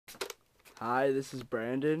Hi, this is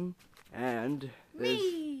Brandon, and this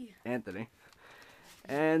is Anthony.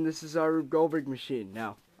 And this is our Rube-Golberg machine.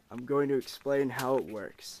 Now, I'm going to explain how it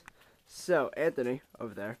works. So, Anthony,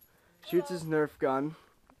 over there, shoots his Nerf gun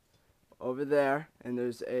over there, and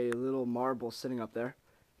there's a little marble sitting up there.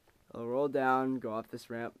 It'll roll down, go off this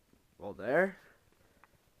ramp, roll there,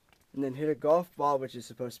 and then hit a golf ball, which is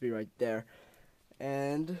supposed to be right there.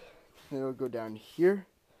 And then it'll go down here,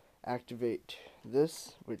 activate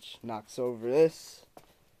this, which knocks over this,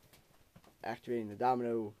 activating the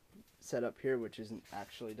domino setup here, which isn't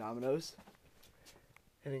actually dominoes,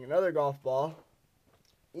 hitting another golf ball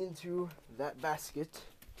into that basket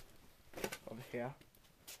over here,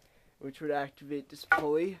 which would activate this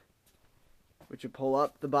pulley, which would pull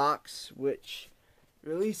up the box, which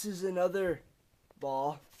releases another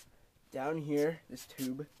ball down here, this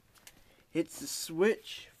tube, hits the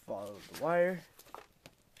switch, follow the wire,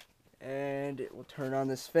 and it will turn on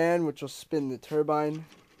this fan, which will spin the turbine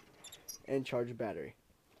and charge a battery.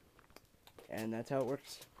 And that's how it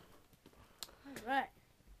works. Alright.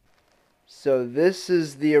 So this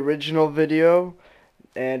is the original video,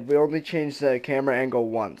 and we only changed the camera angle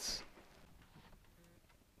once.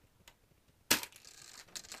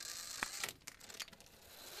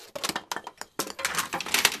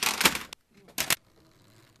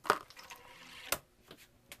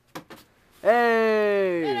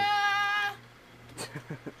 Hey!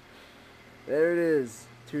 There it is.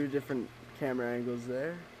 Two different camera angles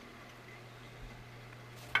there.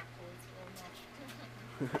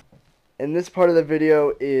 And this part of the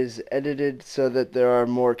video is edited so that there are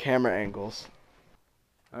more camera angles.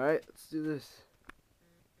 Alright, let's do this.